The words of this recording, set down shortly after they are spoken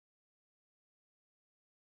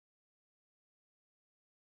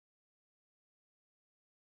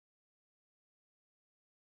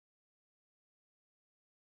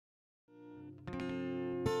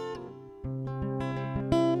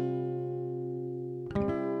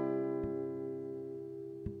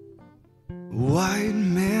White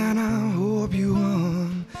man, I hope you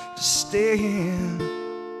understand.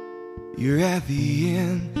 You're at the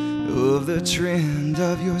end of the trend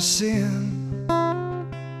of your sin.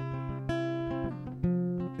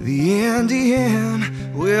 The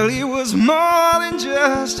Indian, well, he was more than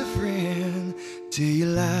just a friend, till you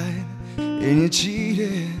lied and you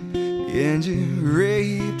cheated and you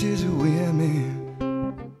raped his women.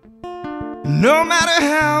 No matter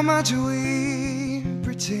how much we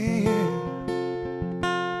pretend,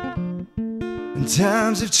 and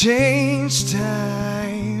times have changed,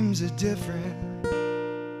 times are different.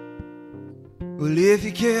 Well, if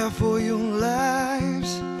you care for your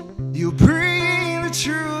lives, you'll bring the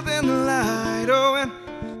truth and the light. Oh, and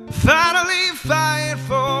finally fight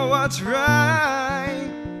for what's right.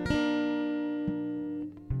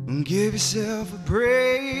 And give yourself a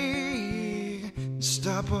break and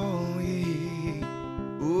stop all hate.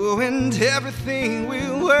 Oh, and everything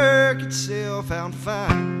will work itself out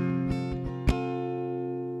fine.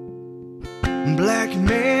 Black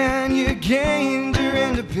man, you gained your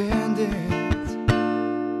independence.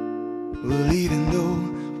 Well, even though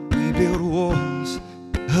we built walls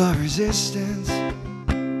of resistance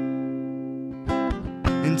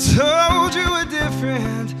and told you were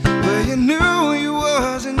different, but you knew you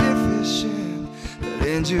wasn't efficient,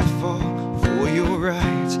 and you fought for your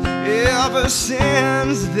rights ever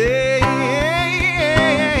since then.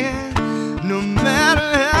 No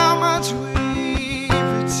matter how much we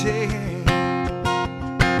pretend,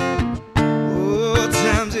 oh,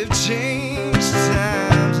 times have changed,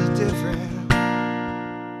 times are different.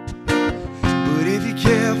 But if you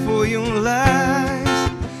care for your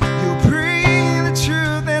lives, you'll bring the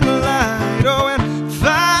truth and the light. Oh, and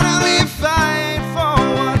finally fight for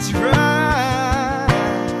what's right.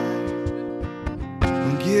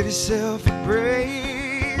 Give yourself a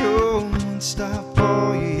break, oh, and stop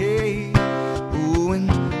all you hate. Oh, and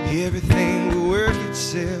everything will work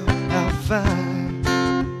itself out fine.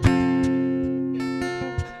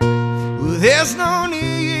 Well, there's no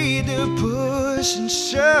need to push and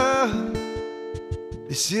shove.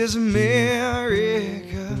 This is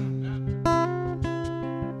America,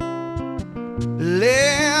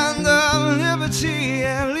 land of liberty,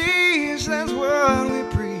 at least that's what we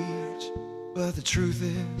preach. But the truth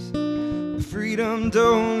is, freedom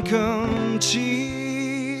don't come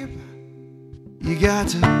cheap. You got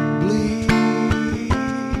to bleed.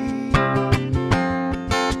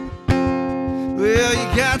 Well, you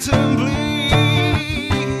got to bleed.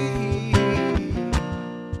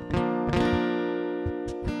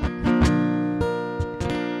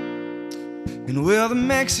 And well, the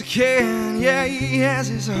Mexican, yeah, he has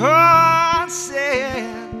his heart set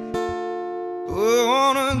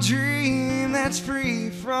on a dream that's free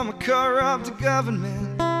from a corrupt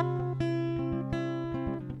government.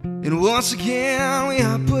 And once again we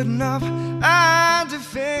are putting up our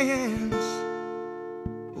defense.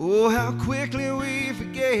 Oh, how quickly we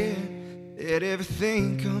forget that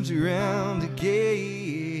everything comes around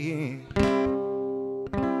again.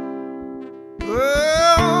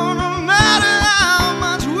 Oh, no matter how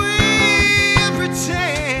much we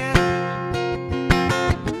pretend,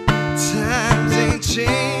 times ain't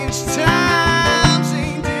changed, times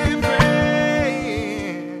ain't different.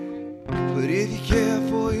 But if you care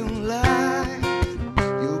for your life,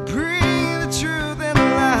 you'll bring the truth and the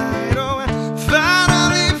light. Oh, and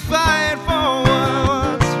finally fight for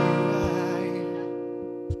what's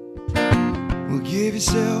right. Well, give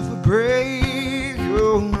yourself a break,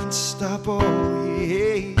 oh, and stop all you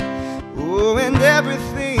hate. Oh, and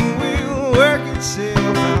everything will work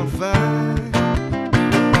itself out fine.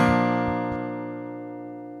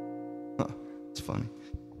 It's funny.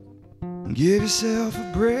 Give yourself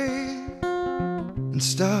a break and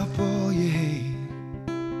stop all you hate,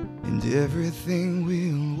 and everything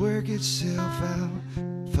will work itself out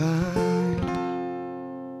fine.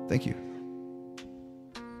 Thank you.